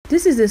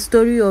This is the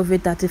story of a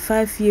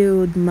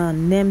 35-year-old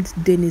man named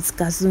DENISE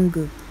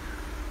KAZUNGU,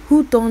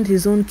 who turned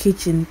his own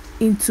kitchen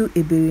into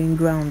a burying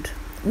ground,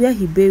 where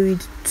he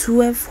buried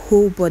 12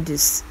 whole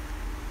bodies.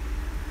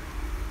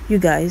 You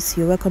guys,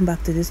 you're welcome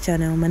back to this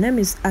channel. My name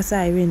is Asa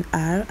Irene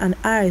R, and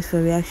R is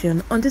for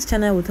reaction. On this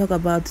channel, we'll talk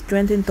about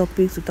trending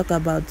topics, we'll talk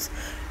about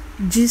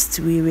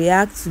gist, we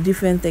react to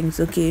different things,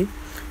 okay?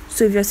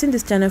 So if you're seeing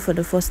this channel for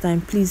the first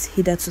time, please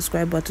hit that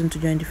subscribe button to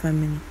join the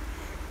family.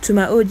 To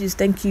my OGs,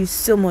 thank you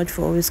so much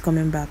for always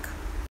coming back.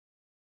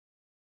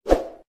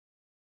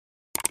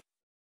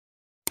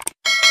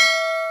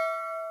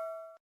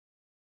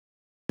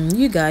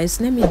 You guys,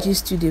 let me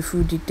gist you the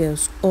full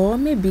details, or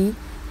maybe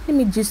let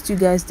me gist you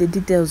guys the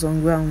details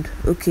on ground,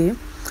 okay?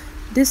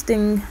 This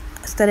thing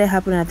started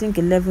happening, I think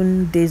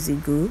 11 days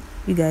ago.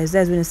 You guys,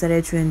 that's when it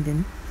started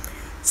trending.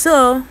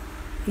 So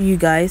you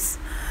guys,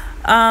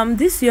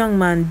 this young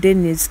man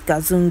DENISE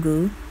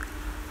KAZUNGU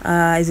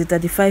is a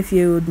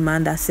 35-year-old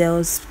man that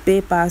sells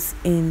papers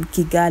in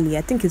Kigali.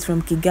 I think it's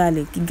from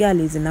Kigali.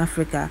 Kigali is in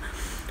Africa.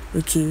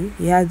 Okay,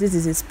 this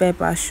is a spare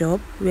part shop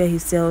where he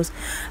sells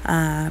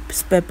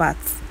spare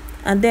parts,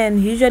 and then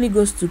he usually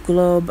goes to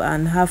club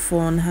and have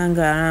fun, hang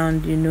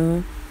around, you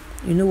know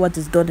what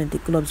is done in the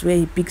clubs, where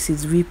he picks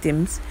his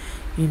victims,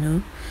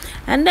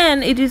 and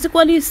then it is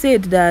equally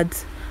said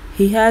that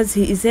he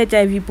is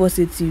HIV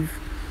positive,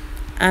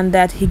 and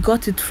that he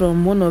got it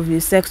from one of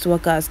his sex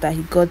workers that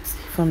he got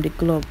from the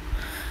club.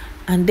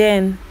 And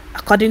then,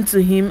 according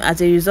to him,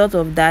 as a result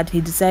of that,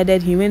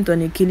 he went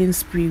on a killing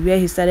spree where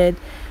he started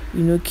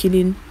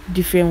killing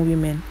different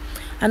women.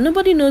 And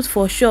nobody knows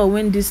for sure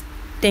when this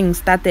thing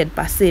started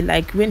per se,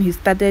 like when he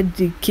started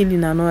the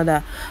killing and all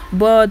that,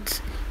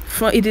 but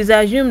it is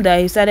assumed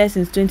that he started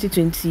since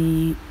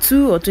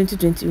 2022 or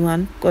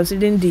 2021,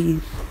 considering the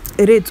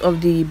rate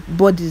of the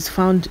bodies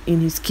found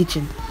in his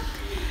kitchen.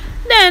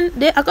 Then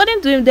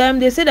according to them,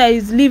 they say that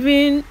he's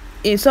living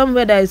in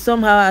somewhere that is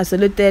somehow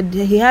isolated.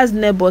 He has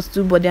neighbors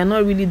too, but they are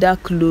not really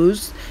that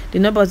close. The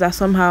neighbors are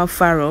somehow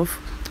far off,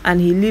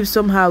 and he lives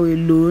somehow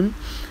alone.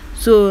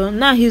 So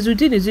now his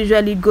routine is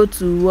usually go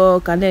to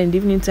work, and then in the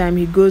evening time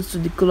he goes to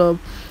the club,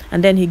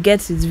 and then he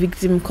gets his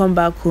victim, come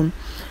back home.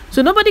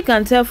 So nobody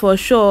can tell for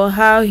sure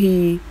how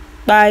he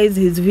buys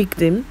his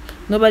victim.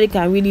 Nobody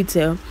can really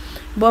tell.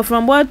 But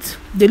from what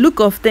the look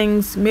of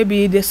things,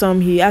 maybe there's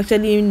he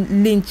actually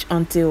lynch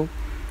until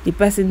the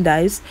person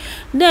dies.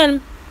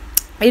 Then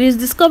it is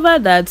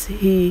discovered that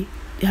he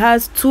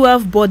has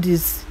 12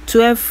 bodies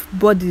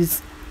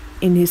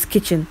in his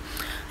kitchen,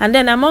 and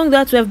then among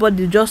that 12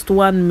 bodies, just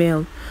one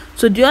male.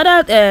 So the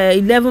other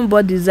 11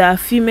 bodies are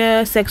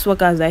female sex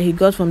workers that he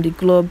got from the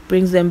club,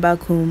 brings them back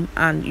home,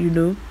 and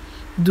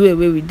do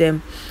away with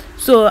them.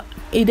 So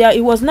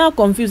it was now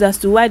confused as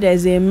to why there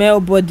is a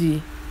male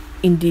body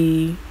in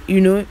the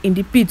in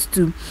the pit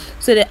too.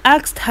 So they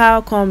asked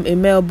how come a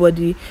male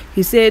body.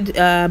 He said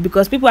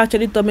because people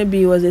actually thought maybe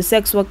he was a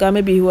sex worker,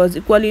 maybe he was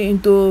equally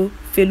into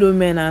fellow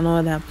men and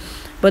all that.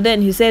 But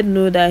then he said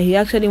no, that he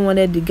actually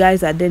wanted the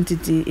guy's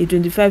identity. A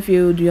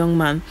 25-year-old young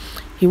man,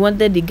 he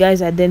wanted the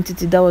guy's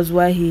identity. That was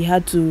why he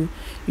had to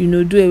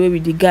do away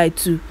with the guy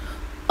too.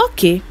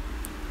 Okay,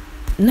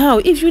 now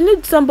if you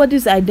need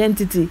somebody's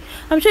identity,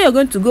 I'm sure you're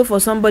going to go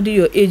for somebody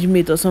your age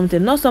mate or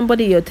something, not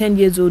somebody you're 10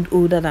 years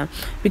older than,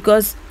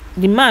 because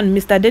the man,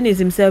 Mr. DENISE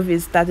himself,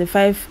 is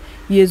 35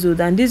 years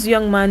old, and this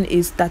young man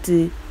is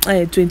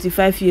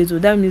 25 years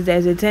old. That means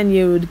there's a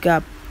 10-year-old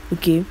gap.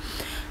 Okay,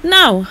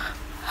 now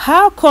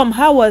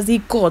how was he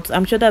caught?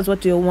 I'm sure that's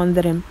what you're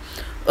wondering.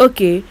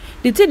 Okay,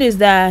 the thing is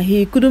that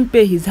he couldn't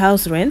pay his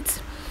house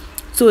rent,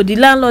 so the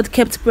landlord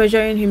kept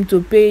pressuring him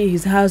to pay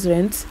his house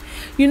rent.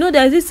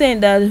 There's this saying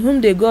that whom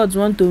the gods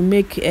want to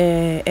make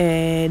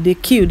they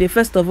kill, they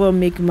first of all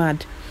make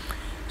mad.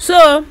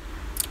 So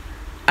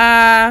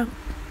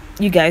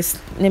you guys,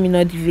 let me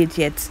not deviate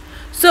yet.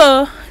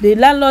 So the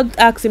landlord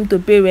asked him to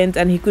pay rent,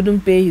 and he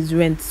couldn't pay his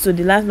rent. So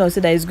the landlord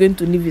said that he's going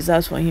to leave his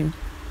house for him.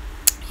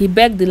 He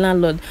begged the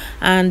landlord,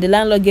 and the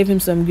landlord gave him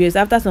some grace.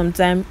 After some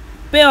time,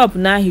 pay up.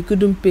 Now he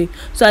couldn't pay.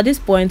 So at this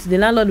point, the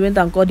landlord went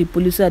and called the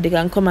police so that they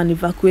can come and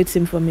evacuate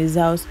him from his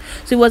house.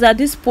 So it was at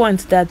this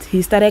point that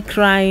he started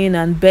crying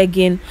and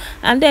begging,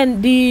 and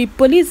then the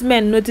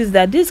policemen noticed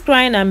that this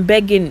crying and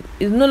begging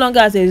is no longer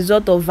as a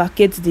result of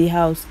vacate the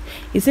house.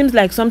 It seems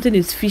like something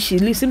is fishy.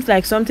 It seems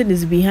like something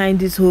is behind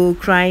this whole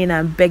crying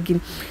and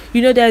begging.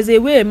 There's a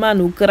way a man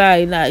will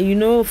cry.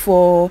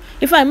 For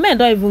if men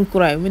don't even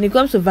cry when it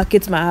comes to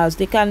vacate my house,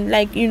 they can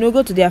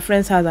go to their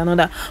friend's house and all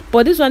that.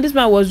 But this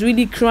man was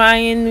really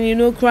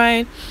crying,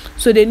 crying.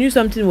 So they knew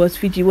something was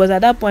fishy. It was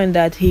at that point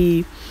that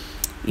he,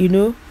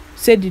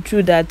 said the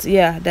truth that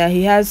that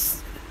he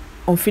has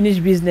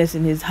unfinished business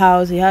in his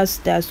house. There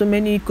are so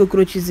many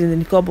cockroaches in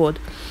the cupboard.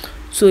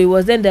 So it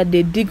was then that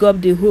they dig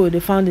up the hole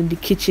they found in the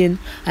kitchen,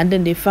 and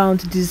then they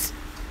found these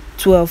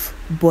 12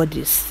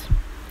 bodies.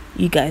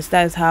 You guys,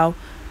 that's how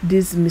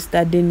this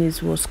Mr.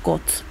 DENISE was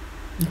caught.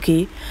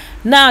 Okay,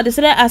 now they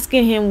started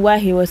asking him why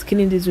he was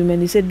killing these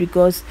women. He said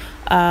because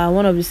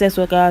one of the sex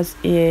workers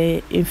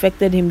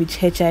infected him with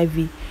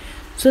HIV.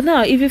 So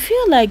now if you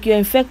feel like you're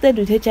infected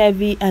with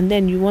HIV and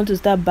then you want to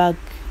start back,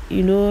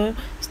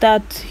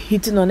 start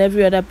hitting on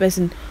every other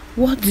person,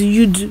 what do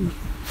you do?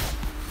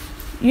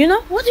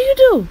 What do you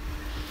do?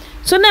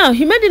 So now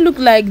he made it look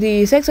like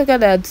the sex worker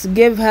that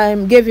gave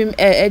him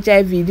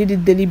HIV did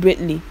it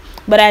deliberately,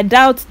 but I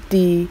doubt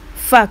the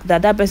fact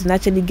that person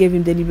actually gave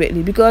him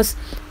deliberately, because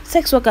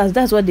sex workers,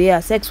 that's what they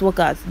are, sex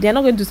workers. They're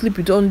not going to sleep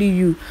with only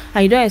you,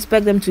 and you don't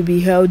expect them to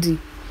be healthy.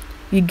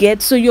 You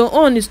get? So your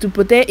own is to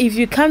protect. If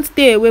you can't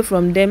stay away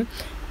from them,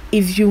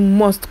 if you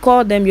must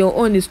call them, your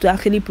own is to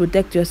actually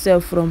protect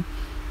yourself from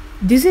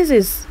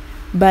diseases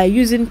by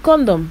using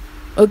condom.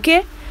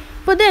 Okay?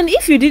 But then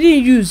if you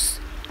didn't use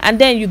and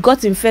then you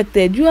got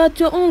infected, you are at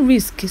your own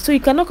risk, so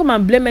you cannot come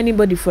and blame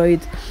anybody for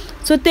it.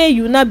 So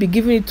you will not be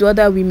giving it to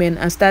other women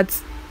and start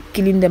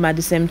killing them at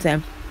the same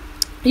time.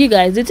 You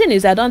guys, the thing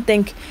is, I don't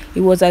think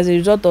it was as a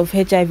result of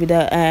HIV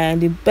that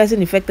the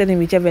person infected him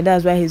with HIV.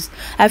 That's why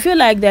I feel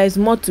like there is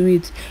more to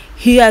it.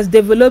 He has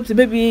developed,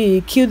 maybe he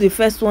killed the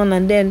first one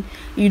and then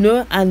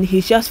and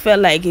he just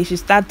felt like he should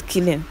start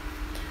killing.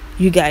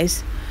 You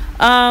guys,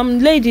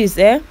 ladies,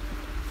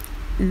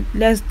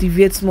 let's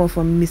deviate more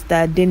from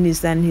Mr.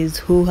 Denise and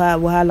his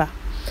wahala.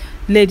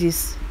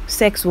 Ladies,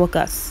 sex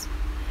workers,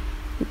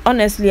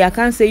 honestly, I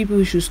can't say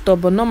people should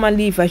stop, but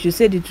normally if I should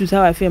say the truth,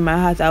 how I feel in my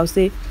heart, I'll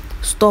say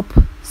stop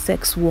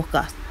sex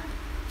workers,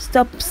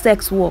 stop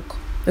sex work.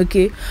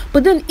 Okay,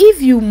 but then if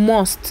you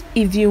must,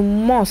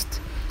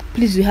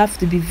 please, you have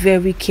to be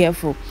very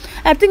careful.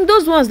 I think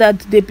those ones that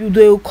they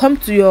will come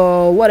to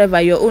your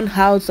your own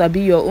house, or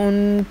be your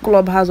own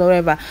clubhouse or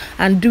whatever,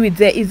 and do it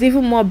there is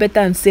even more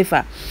better and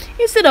safer,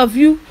 instead of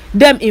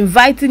them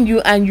inviting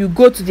you and you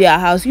go to their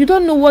house. You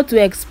don't know what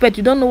to expect,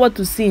 you don't know what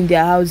to see in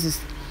their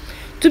houses.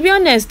 To be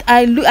honest,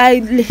 I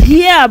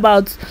hear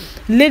about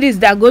ladies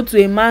that go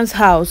to a man's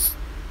house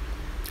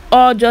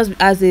or just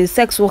as a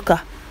sex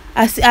worker.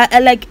 I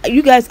like,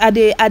 you guys, are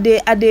they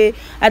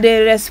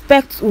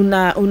respect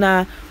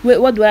una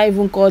what do I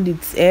even call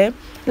it?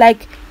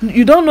 Like,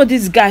 you don't know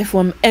this guy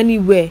from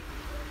anywhere,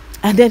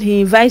 and then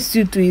he invites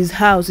you to his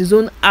house, his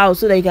own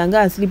house, so that you can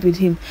go and sleep with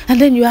him, and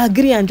then you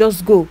agree and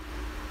just go.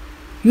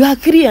 You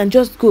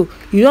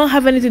don't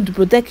have anything to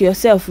protect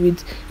yourself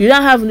with. You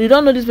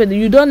don't know this person.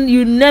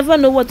 You never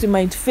know what you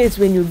might face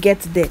when you get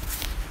there.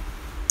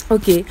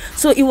 Okay,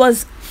 so it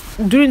was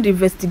during the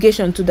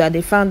investigation too that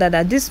they found out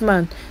that this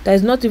man, there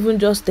is not even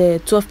just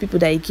 12 people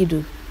that he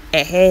killed.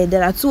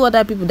 There are 2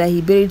 other people that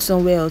he buried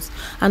somewhere else,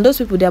 and those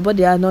people, their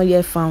body are not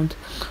yet found.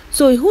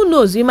 So who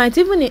knows, you might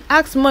even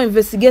ask more,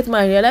 investigate more,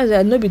 and realize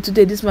that maybe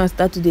today this man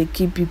started to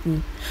kill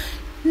people.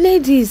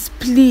 Ladies,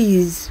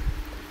 please,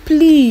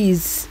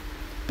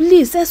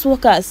 sex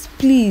workers,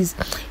 please.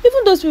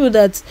 Even those people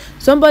that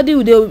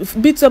they'll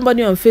beat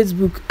somebody on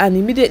Facebook and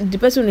immediately the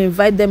person will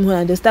invite them home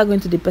and they start going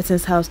to the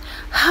person's house.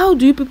 How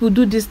do you people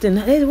do this thing?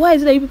 Why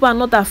is it that you people are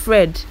not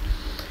afraid?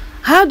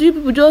 How do you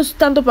people just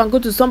stand up and go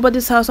to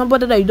somebody's house,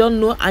 somebody that you don't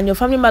know, and your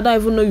family member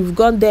don't even know you've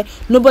gone there,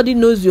 nobody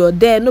knows you're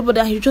there,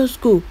 and you just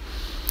go?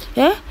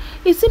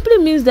 It simply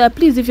means that,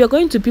 please, if you're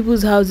going to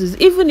people's houses,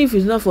 even if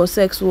it's not for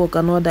sex work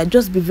and all that,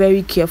 just be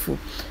very careful.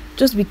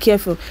 Just be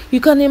careful.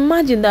 You can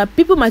imagine that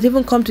people might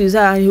even come to his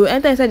house and he will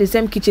enter inside the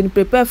same kitchen,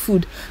 prepare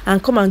food,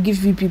 and come and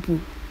give you people.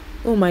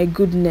 Oh my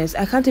goodness,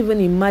 I can't even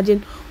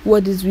imagine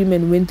what these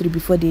women went through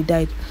before they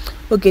died.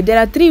 Okay, there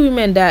are 3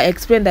 women that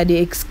explained that they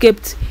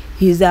escaped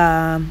his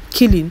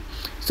killing.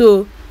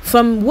 So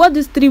from what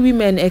these 3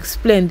 women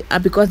explained,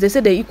 because they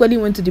said they equally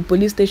went to the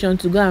police station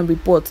to go and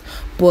report,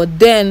 but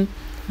then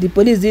the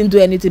police didn't do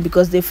anything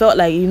because they felt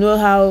like,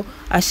 how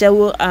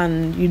Ashawo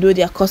and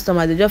their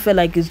customers, they just felt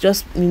like it's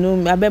just they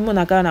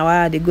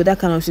go, that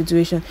kind of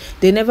situation.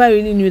 They never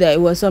really knew that it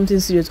was something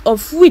serious,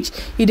 of which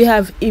if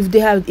they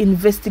have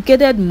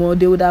investigated more,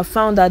 they would have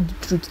found out the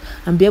truth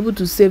and be able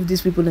to save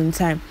these people in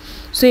time.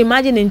 So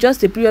imagine, in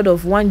just a period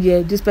of 1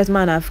 year, this person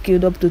might have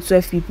killed up to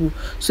 12 people.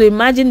 So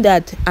imagine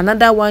that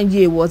another 1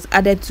 year was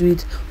added to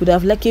it, would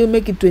have make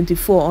it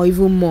 24 or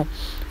even more.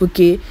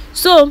 Okay,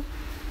 so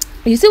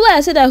you see why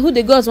I said that who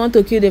the gods want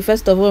to kill, they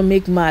first of all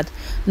make mad.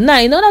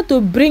 Now, in order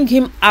to bring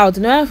him out,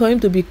 in order for him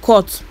to be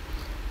caught,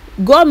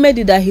 God made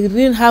it that he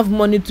didn't have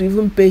money to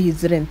even pay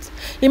his rent.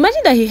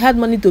 Imagine that he had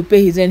money to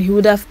pay his rent. He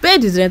would have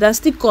paid his rent and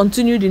still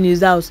continued in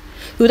his house.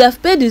 He would have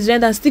paid his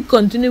rent and still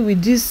continued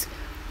with this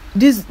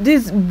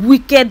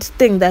wicked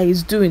thing that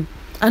he's doing,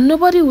 and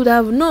nobody would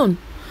have known.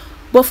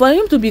 But for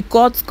him to be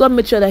caught, God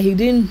made sure that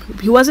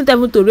he wasn't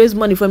able to raise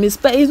money from his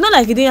spare. It's not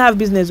like he didn't have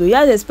business, he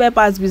has a spare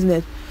parts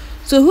business.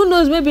 So who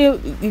knows, maybe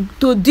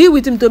to deal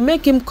with him, to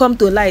make him come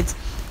to light,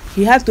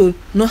 he had to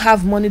not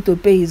have money to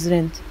pay his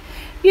rent.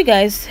 You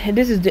guys,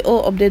 this is the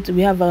whole update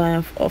we have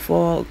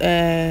for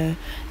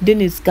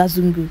Denise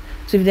KAZUNGU.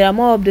 So if there are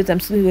more updates, I'm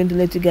still going to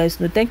let you guys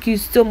know. Thank you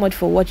so much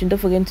for watching. Don't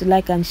forget to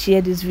like and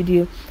share this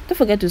video. Don't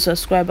forget to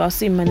subscribe. I'll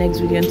see you in my next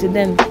video. Until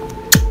then.